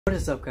What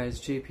is up,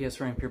 guys? JPS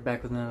Ramp here,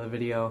 back with another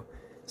video.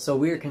 So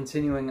we are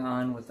continuing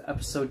on with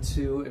episode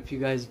 2. If you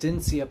guys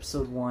didn't see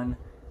episode 1,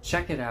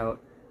 check it out.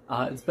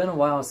 It's been a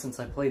while since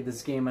I played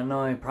this game. I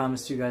know I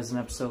promised you guys an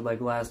episode like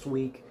last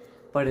week,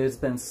 but it's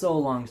been so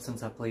long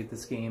since I played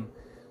this game.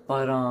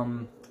 But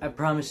I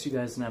promised you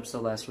guys an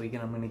episode last week,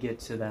 and I'm going to get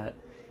to that.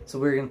 So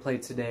we're going to play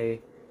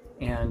today.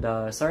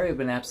 And sorry I've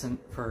been absent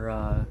for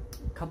a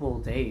couple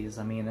of days.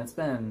 I mean, it's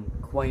been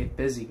quite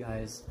busy,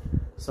 guys.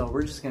 So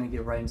we're just going to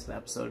get right into the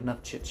episode.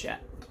 Enough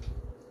chit-chat.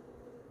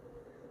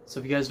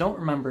 So if you guys don't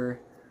remember,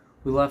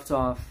 we left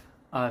off,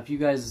 if you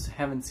guys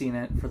haven't seen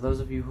it, for those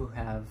of you who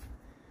have,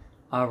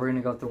 we're going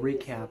to go with the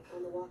recap.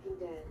 On The Walking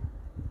Dead.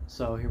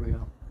 So here we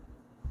go.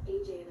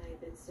 AJ and I have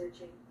been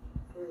searching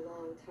for a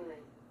long time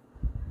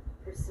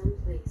for some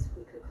place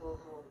we could call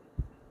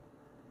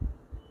home.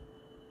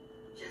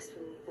 Just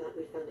when we thought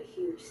we found a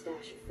huge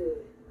stash of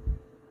food,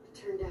 it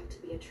turned out to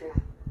be a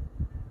trap.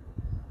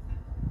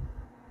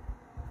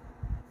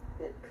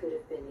 That could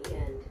have been the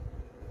end.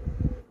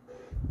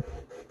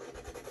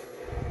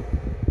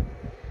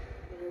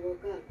 When I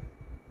woke up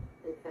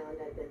and found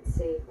I'd been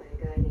saved by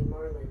a guy named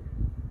Marlon,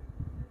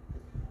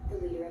 the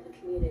leader of the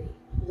community,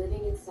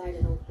 living inside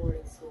an old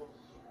boarding school.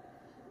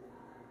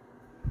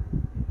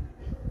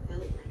 It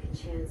felt like a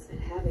chance at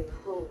having a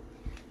home,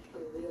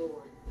 a real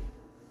one.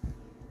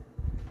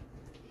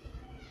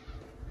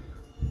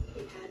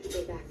 We had to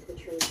go back to the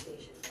train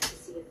station to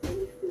see if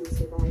any food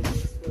survived the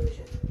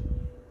explosion.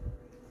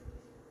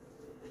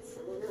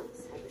 Someone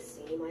else had the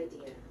same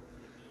idea.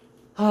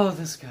 Oh,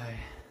 this guy.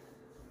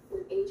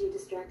 When AJ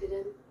distracted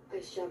him, I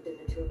shoved him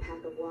into a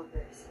pack of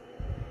walkers.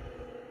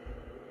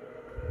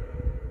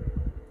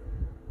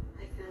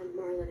 I found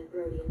Marlon and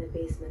Brody in the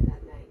basement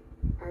that night,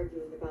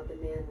 arguing about the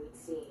man we'd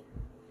seen,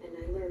 and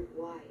I learned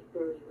why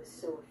Brody was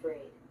so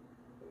afraid.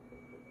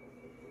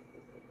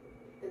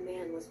 The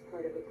man was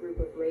part of a group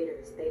of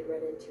raiders they'd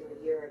run into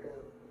a year ago.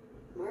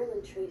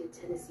 Marlon traded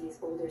Tennessee's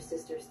older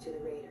sisters to the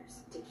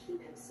raiders to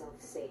keep himself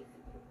safe.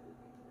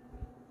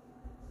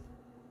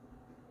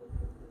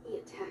 He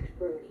attacked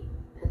Brody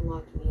and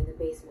locked me in the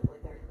basement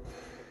with her.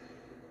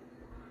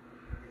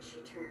 When she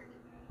turned,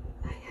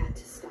 I had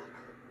to stop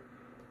her.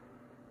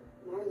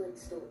 Marlon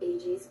stole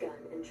AJ's gun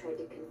and tried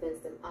to convince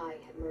them I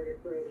had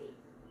murdered Brody.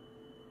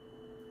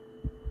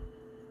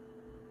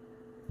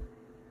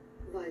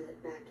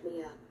 Violet backed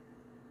me up.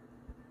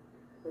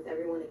 With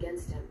everyone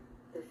against him,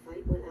 the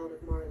fight went out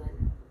of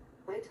Marlon.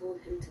 I told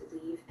him to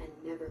leave and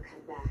never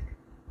come back.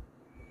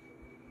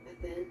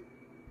 But then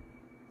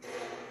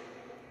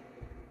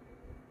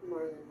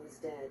Marlon was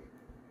dead,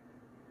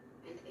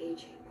 and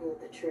AJ pulled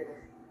the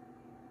trigger.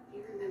 He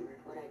remembered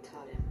what I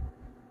taught him.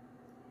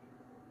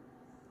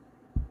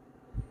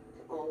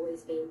 To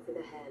always aim for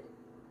the head.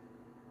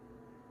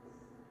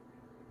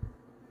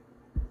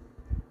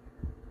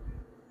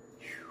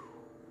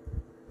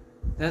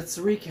 That's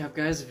the recap,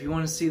 guys. If you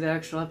want to see the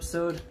actual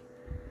episode,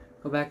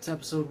 go back to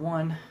episode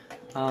 1.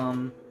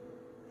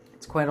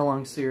 It's quite a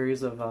long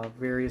series of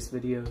various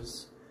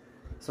videos.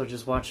 So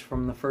just watch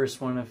from the first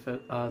one if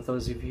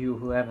those of you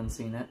who haven't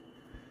seen it.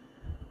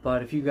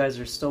 But if you guys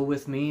are still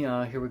with me,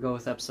 here we go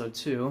with episode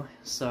 2.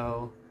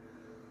 So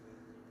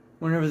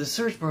whenever the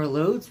search bar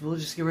loads, we'll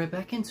just get right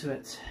back into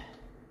it.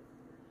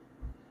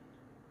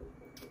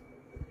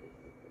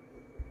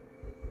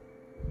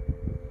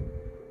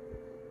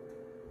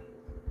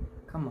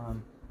 Come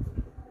on.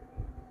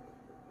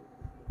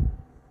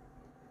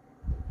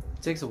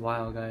 It takes a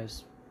while,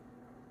 guys.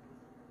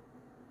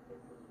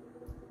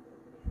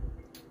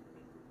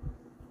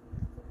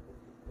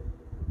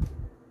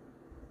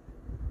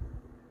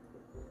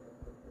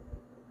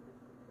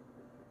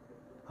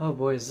 Oh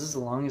boy, is this the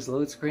longest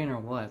load screen or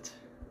what?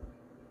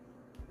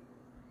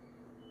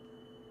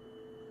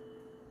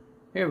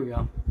 Here we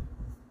go.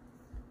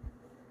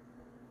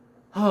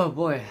 Oh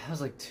boy, that was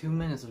like 2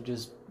 minutes of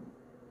just...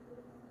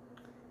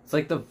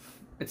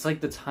 It's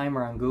like the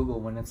timer on Google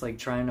when it's like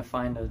trying to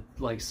find a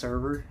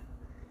server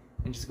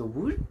and just go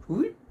whoop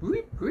whoop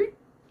whoop whoop,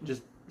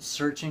 just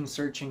searching.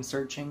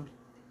 And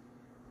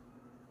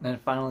then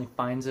it finally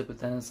finds it, but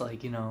then it's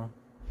like, you know,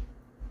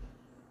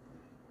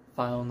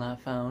 file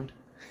not found.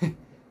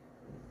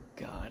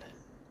 God,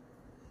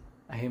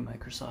 I hate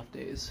Microsoft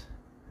days.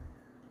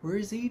 Where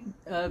is he?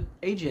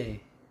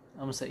 AJ. I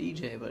almost said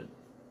EJ, but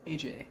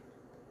AJ.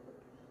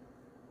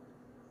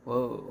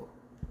 Whoa.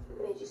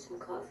 I made you some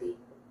coffee.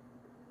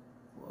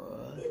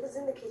 What? It was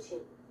in the kitchen.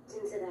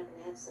 Tim said I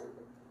could have some.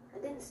 I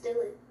didn't steal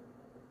it.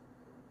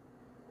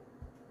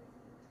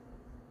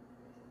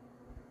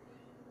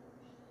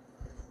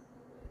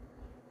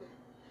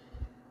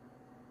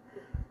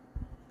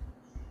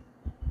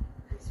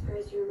 I'm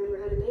surprised you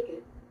remember how to make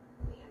it.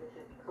 We haven't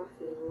had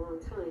coffee in a long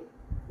time.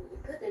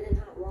 You're putting it in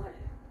hot water.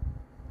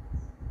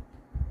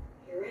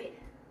 You're right.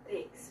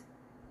 Thanks.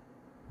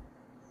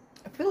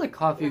 I feel like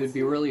coffee would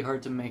be really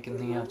hard to make in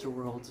the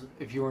afterworld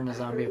if you were in a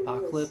zombie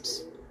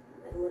apocalypse.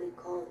 And what he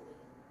called me.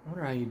 I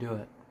wonder how you do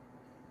it.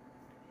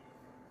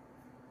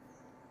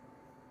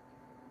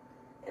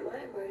 Am I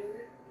a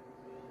murderer?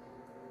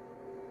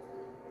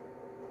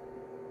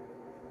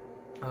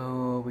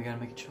 Oh, we gotta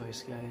make a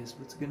choice, guys.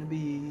 What's it gonna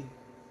be?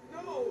 No!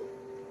 Oh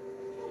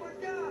my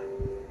god!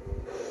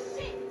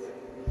 Shit!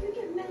 You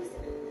get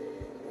medicine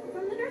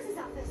from the nurse's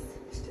office.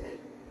 He's dead.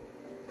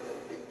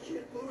 The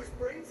kid blew his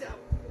brains out.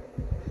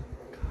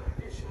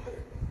 You shot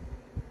him.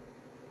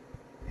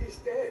 He's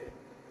dead.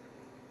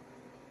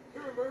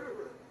 You're a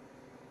murderer.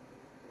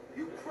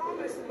 You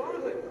promised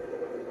Marlon.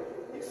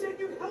 You said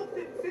you'd help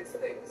him fix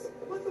things.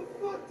 What the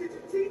fuck did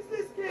you teach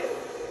this kid?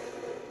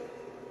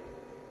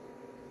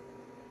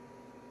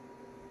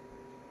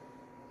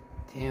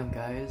 Damn,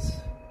 guys.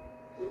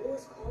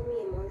 Lewis called me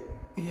a murderer.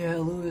 Yeah,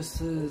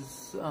 Lewis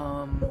is,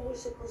 But we're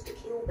supposed to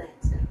kill bad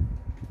stuff.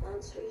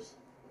 Monsters.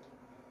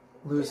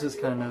 Lewis is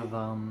kind of,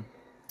 I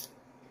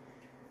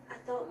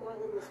thought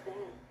Marlon was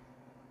bad.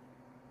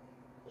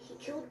 He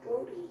killed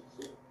Brody.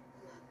 Look,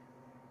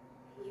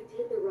 you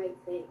did the right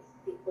thing.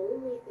 The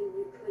only thing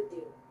you could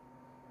do.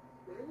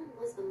 Marlon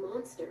was a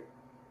monster.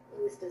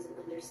 Lewis doesn't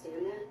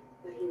understand that,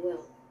 but he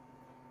will.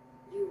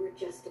 You were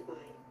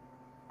justified.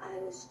 I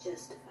was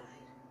justified.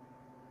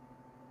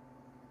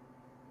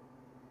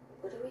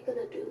 What are we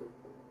gonna do?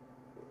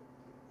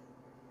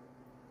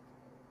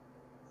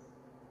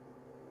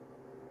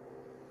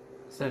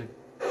 said,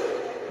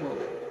 whoa.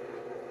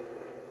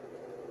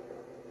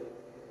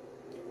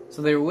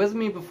 So they were with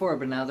me before,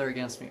 but now they're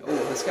against me. Oh,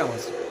 this guy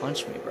wants to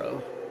punch me,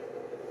 bro.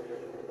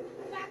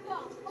 Back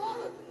off,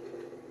 all of you!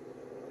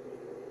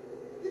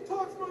 You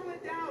talked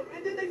Marlon down,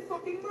 and then they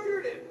fucking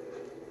murdered him.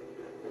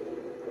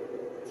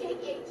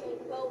 Take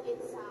AJ, go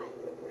inside.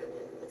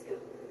 Let's go.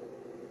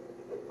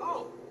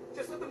 Oh,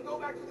 just let them go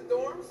back to the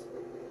dorms?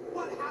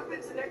 What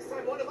happens the next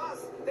time one of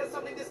us does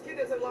something this kid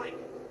doesn't like?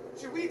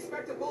 Should we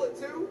expect a bullet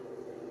too?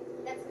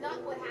 That's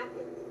not what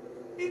happened.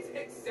 It's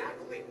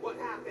exactly what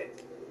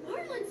happened.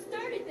 Marlon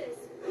started this.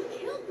 He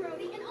killed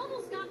Brody and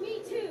almost got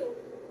me too.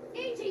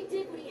 AJ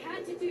did what he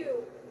had to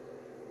do.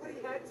 But he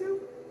had to?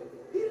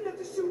 He didn't have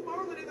to shoot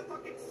Marlon in the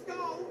fucking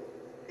skull.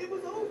 It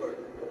was over.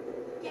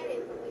 Get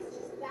it, Louis.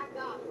 Just back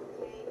off,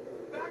 okay?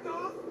 Back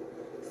off?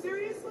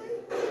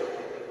 Seriously?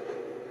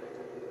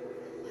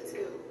 Let's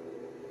go.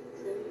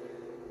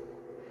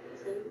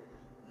 Clem.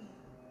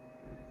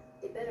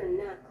 They better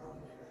not call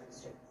me a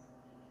monster.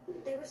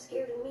 They were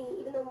scared of me,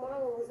 even though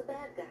Marlon was the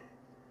bad guy.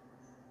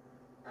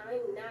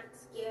 I'm not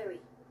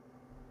scary.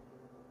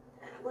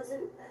 I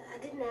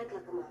didn't act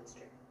like a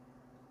monster.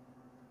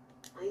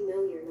 I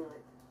know you're not.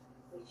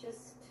 We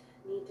just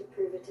need to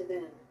prove it to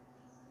them.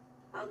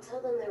 I'll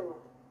tell them they're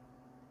wrong.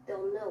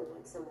 They'll know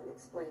when someone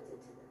explains it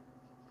to them.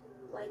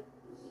 Like,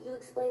 you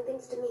explain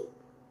things to me.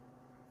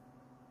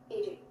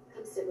 AJ,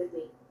 come sit with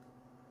me.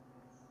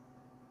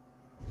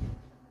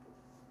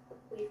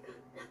 We've got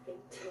nothing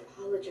to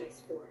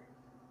apologize for.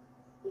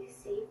 You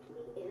saved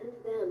me and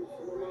them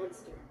from a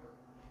monster.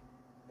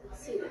 They'll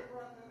see that.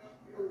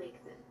 We'll make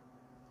them.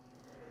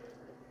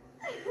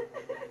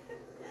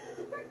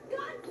 For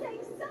God's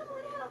sake,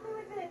 someone help me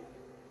with this.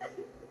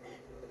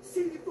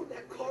 Saved you from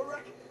that car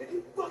wreck and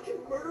you fucking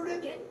murdered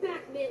him? Get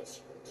back,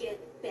 Mitch. Get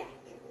back.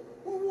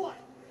 For what?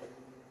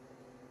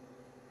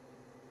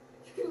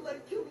 You're gonna let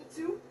him kill me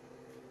too?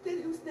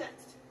 Then who's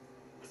next?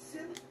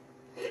 Sim?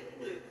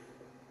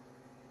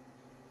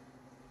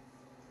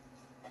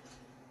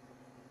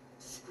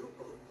 Screw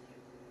both of you.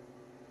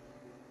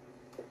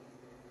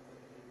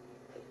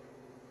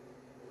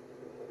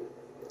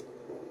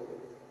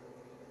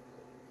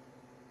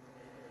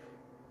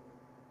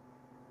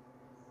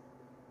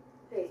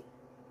 Hey,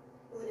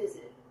 what is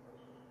it?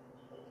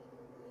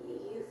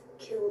 You've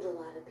killed a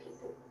lot of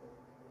people.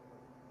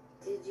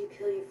 Did you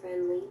kill your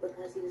friend Lee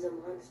because he was a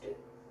monster?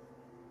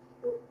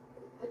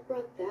 What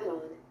brought that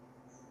on?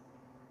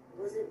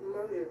 Was it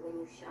murder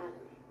when you shot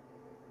him?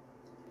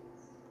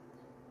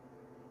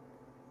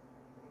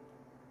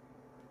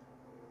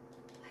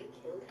 I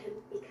killed him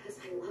because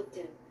I loved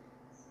him.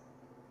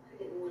 I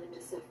didn't want him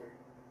to suffer.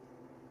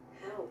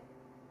 How?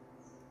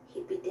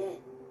 He'd be dead.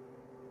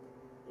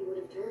 He would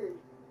have turned.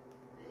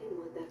 I didn't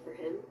want that for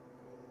him.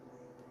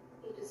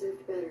 He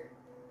deserved better.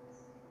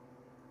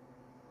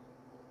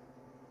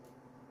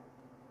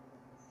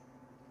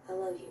 I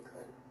love you,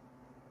 Clem.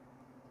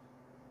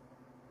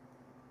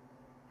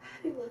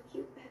 I love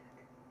you back.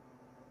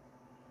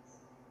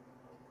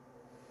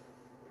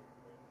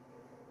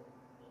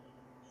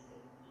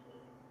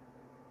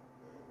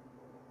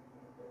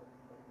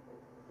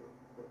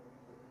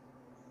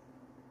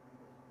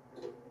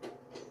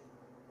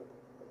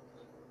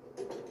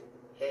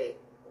 Hey.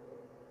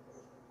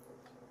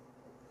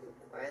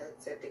 Violet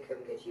said to come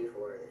get you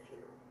for the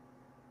funeral.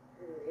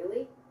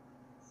 Really?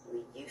 We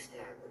used to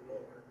have them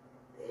more.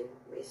 Then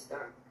we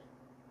stopped.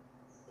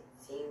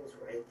 It seems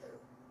right though.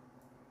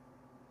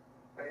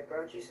 I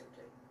brought you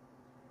something.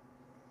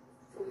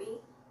 For me?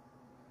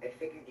 I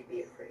figured you'd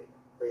be afraid,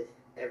 with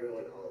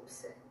everyone all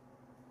upset.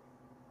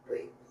 But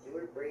you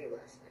were brave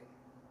last night.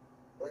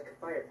 Like a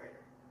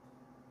firefighter.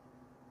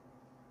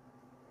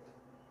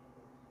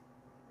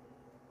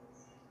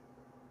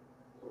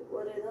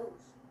 What are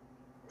those?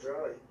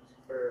 Drawings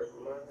for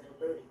Marlon and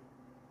Brody.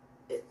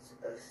 It's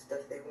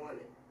stuff they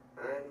wanted.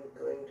 I'm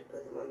going to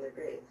put them on their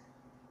graves.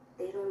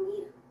 They don't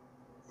need them.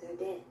 They're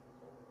dead.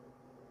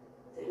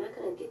 They're not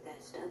gonna get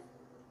that stuff.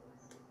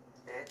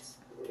 That's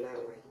not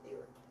why you do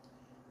it.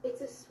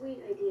 It's a sweet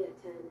idea,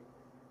 Ten.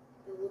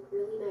 They'll look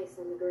really nice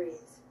on the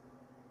graves.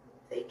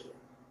 Thank you.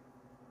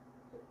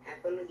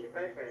 Have fun with your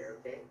firefighter,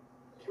 okay?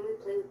 Can we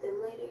play with them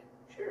later?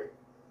 Sure.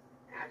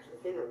 After the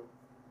funeral.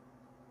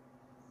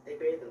 They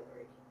buried them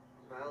already.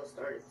 I'll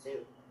start it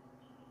soon.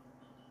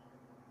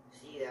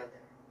 See you out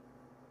there.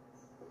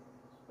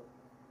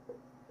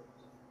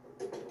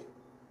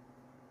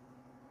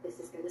 This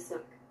is gonna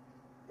suck.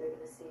 They're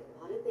gonna say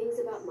a lot of things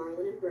about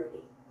Marlon and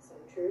Brody. Some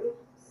true,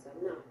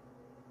 some not.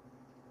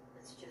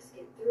 Let's just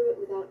get through it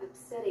without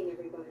upsetting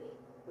everybody,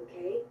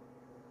 okay?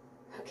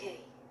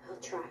 Okay, I'll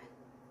try.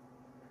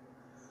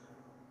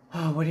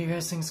 Oh, what do you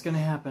guys think is gonna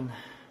happen?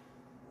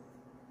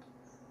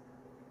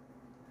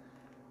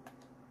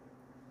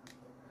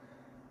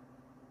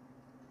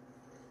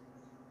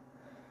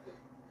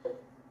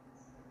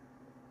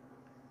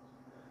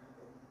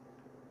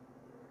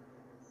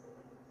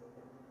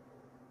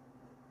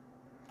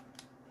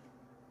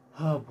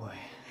 Oh boy.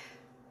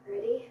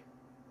 Ready?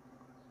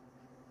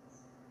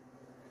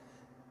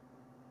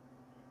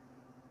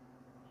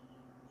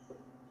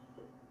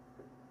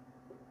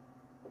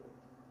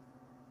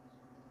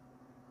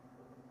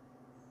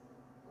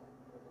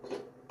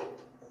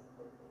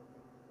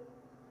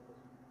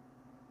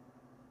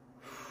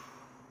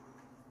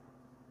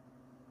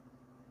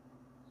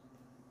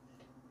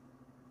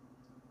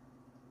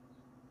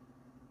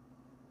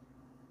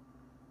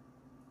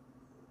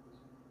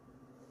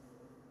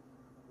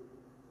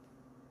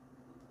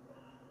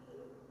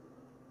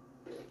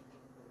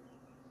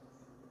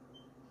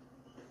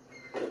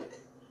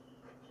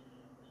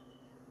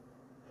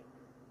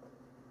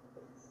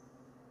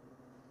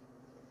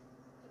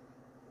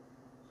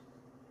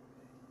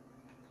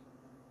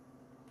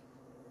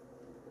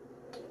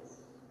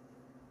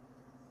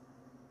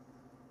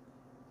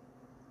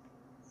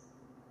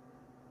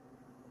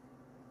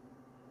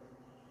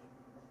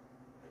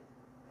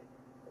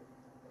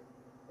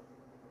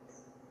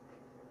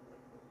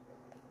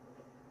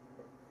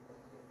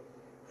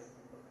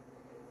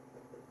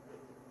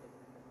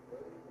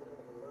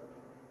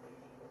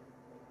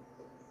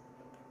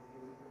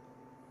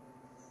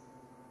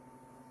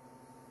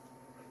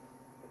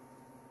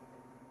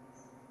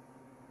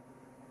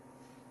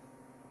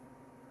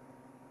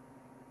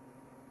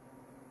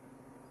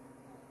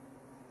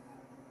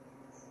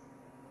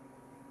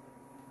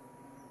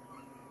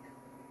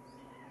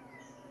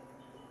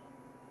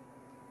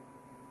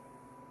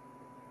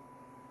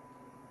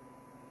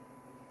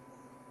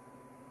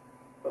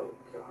 Oh,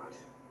 God.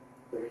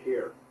 They're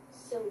here.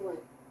 So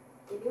what?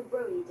 They knew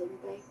Brody,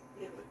 didn't they?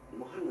 Yeah, but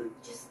Marlon...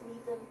 Just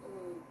leave them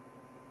alone.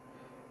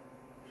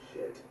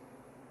 Shit.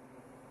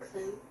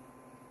 Clem?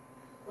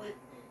 What?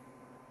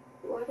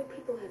 Why do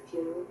people have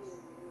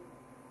funerals?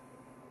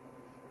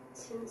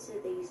 Tim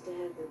said they used to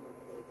have them when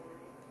they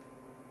died.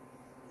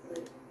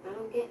 But I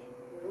don't get it,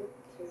 you know?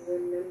 To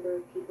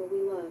remember people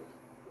we loved.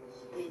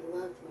 They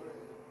loved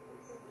Marlon.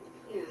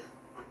 Yeah,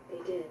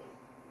 they did.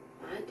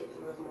 I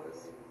didn't love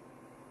Marlon.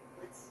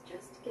 Let's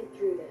just get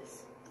through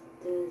this.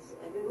 Does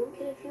everyone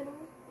get a funeral?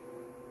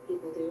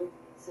 People do.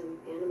 Some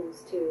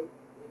animals, too.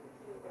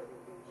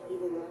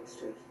 Even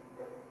monsters.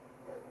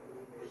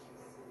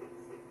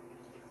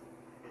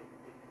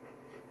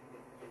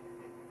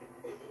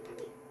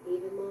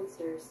 Even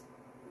monsters.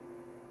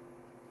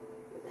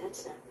 But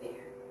that's not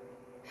fair.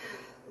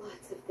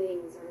 Lots of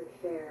things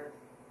aren't fair.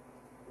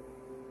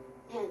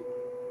 Pen,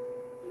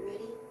 you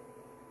ready?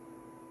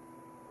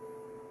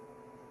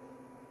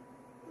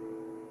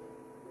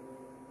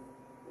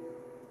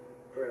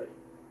 Brody,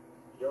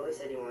 you always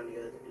said you wanted to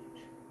go to the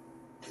beach.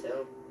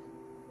 So,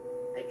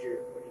 I drew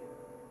it for you.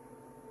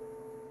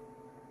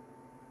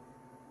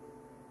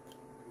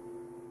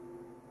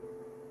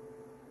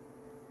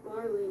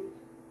 Marlon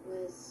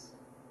was...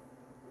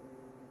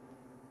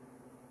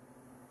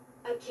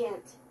 I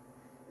can't.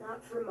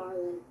 Not for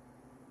Marlon.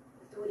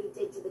 After what he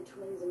did to the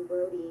twins and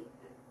Brody.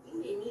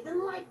 You didn't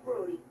even like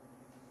Brody.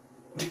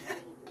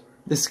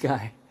 This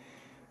guy.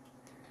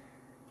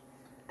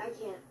 I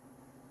can't.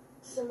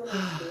 Someone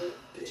else do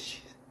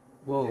it.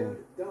 Whoa.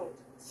 Dude, don't.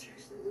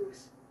 Seriously,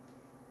 Lewis.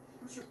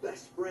 He was your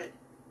best friend.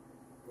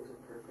 He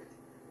wasn't perfect,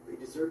 but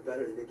he deserved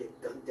better than to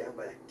get gunned down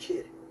by that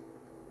kid.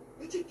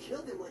 AJ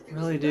killed him like it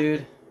was Really, nothing.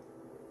 dude?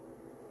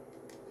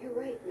 You're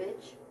right,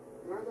 Mitch.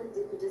 Marlon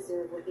didn't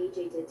deserve what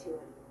AJ did to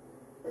him.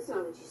 That's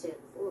not what you said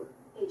before.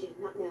 AJ,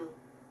 not now.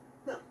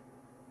 No.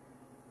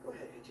 Go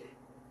ahead, AJ.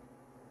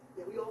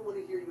 Yeah, we all want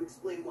to hear you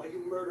explain why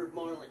you murdered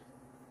Marlon.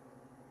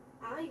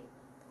 I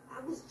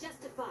was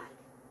justified.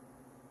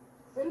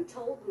 Clem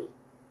told me.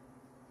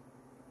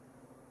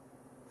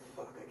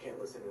 Fuck, I can't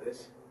listen to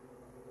this.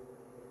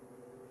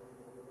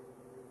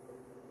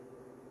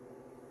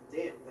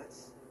 Damn,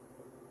 that's...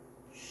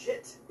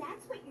 shit.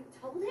 That's what you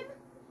told him?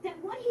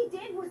 That what he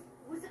did was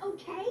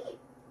okay?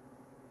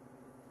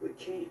 We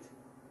can't.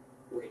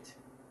 Wait.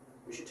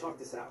 We should talk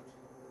this out.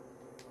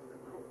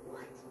 About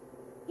what?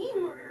 He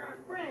murdered our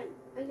friend.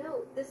 I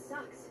know, this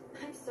sucks.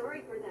 I'm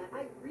sorry for that.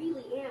 I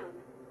really am.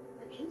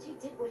 But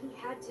AJ did what he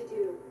had to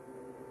do.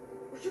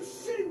 But you're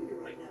shitting me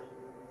right now.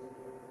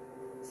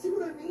 See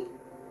what I mean?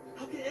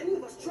 How can any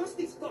of us trust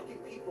these fucking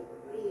people?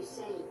 What are you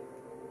saying?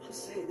 I'm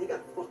saying they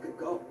gotta fucking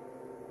go.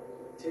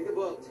 Take a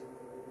vote.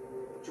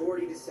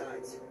 Majority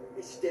decides.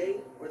 They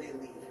stay or they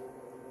leave.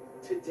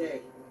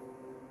 Today.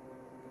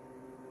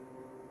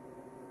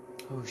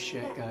 Oh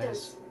shit, That guys.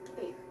 does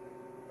fair.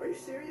 Are you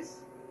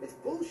serious? It's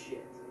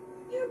bullshit.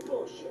 You're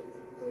bullshit.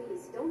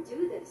 Please, don't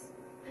do this.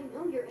 I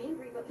know you're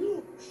angry, but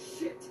You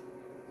shit.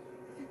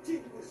 If you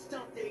did, you would have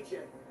stopped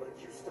AJ. But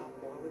you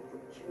stopped Marlon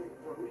from killing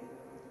Brody?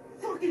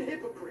 Fucking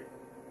hypocrite.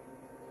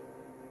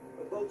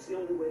 A vote's the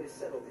only way to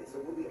settle this,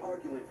 or we'll be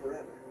arguing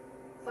forever.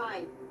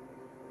 Fine.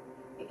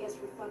 I guess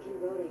we're fucking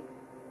voting.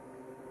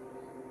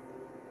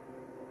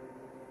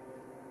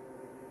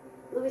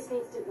 Louis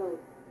needs to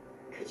vote.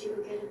 Could you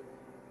go get him?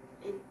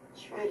 And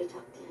try to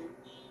talk to him.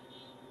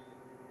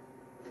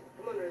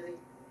 Come on, Riley.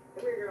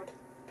 Come here,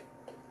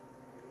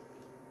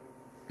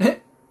 girl.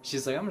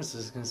 She's like, I'm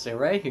just gonna stay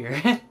right here.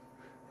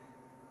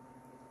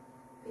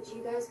 Could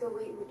you guys go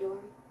wait in the dorm?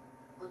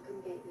 I'll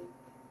come get you.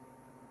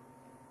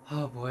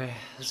 Oh boy,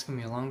 this is gonna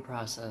be a long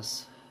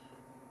process.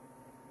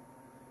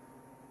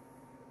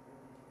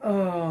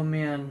 Oh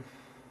man.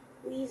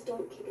 Please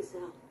don't kick us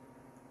out.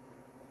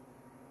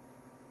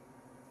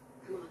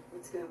 Come on,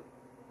 let's go.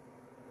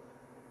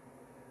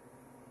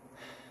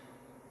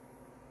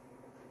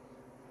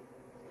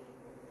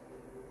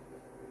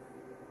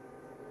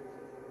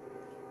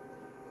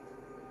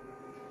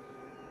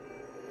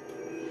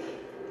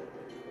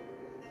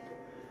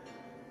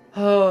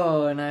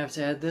 Oh, and I have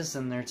to add this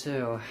in there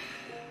too.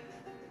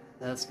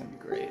 That's gonna be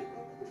great.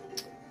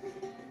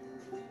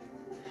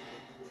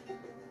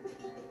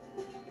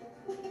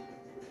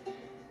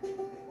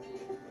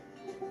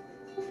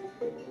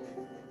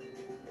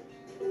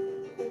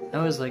 I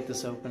always like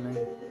this opening.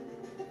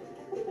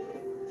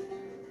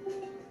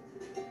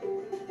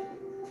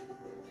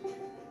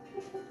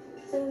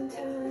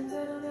 Sometimes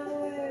I don't know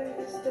where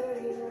the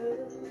story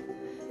road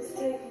is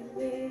taking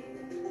me.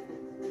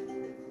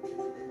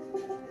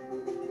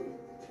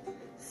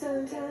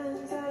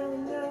 Sometimes I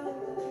don't know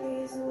the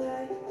reason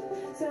why.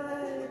 So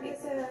I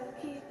guess I'll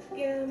keep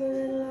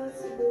gambling,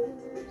 lots of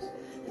booze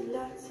and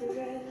lots of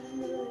red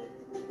moon.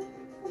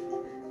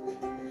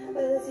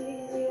 But it's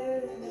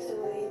easier just to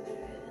wait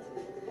there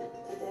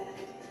to die.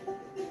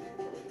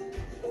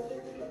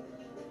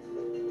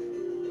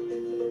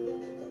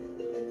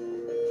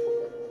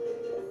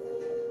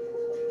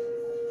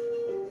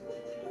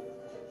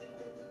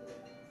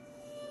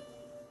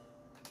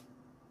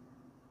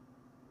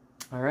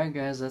 Alright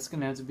guys, that's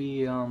gonna have to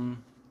be the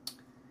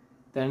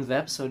end of the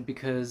episode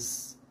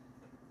because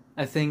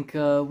I think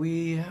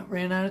we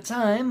ran out of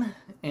time,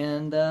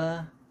 and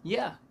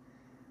yeah.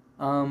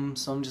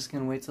 So I'm just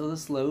gonna wait till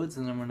this loads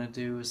and I'm gonna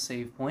do a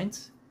save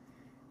point.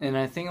 And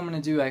I think I'm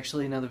gonna do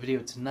actually another video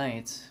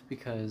tonight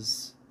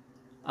because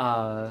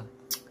I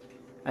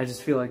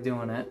just feel like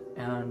doing it,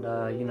 and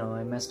you know,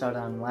 I missed out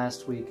on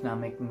last week not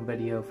making a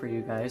video for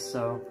you guys,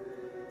 so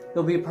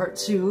there'll be a part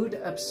 2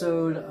 to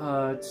episode,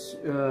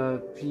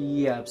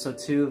 episode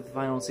 2 of the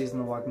final season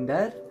of The Walking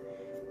Dead,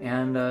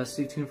 and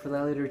stay tuned for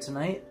that later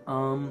tonight.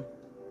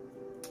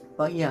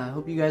 But yeah, I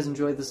hope you guys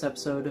enjoyed this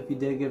episode. If you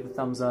did, give it a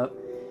thumbs up.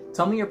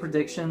 Tell me your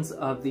predictions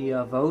of the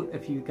vote,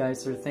 if you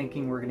guys are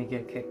thinking we're going to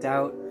get kicked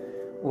out,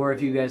 or if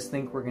you guys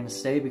think we're going to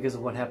stay because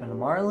of what happened to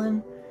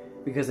Marlon,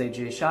 because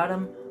AJ shot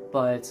him.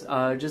 But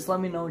just let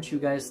me know what you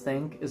guys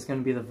think is going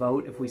to be the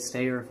vote, if we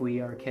stay or if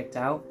we are kicked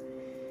out.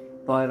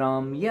 But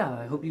yeah,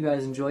 I hope you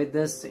guys enjoyed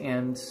this,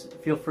 and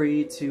feel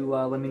free to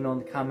let me know in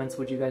the comments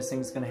what you guys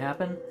think is going to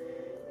happen.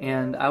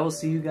 And I will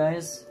see you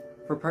guys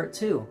for part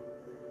 2.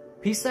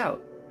 Peace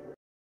out.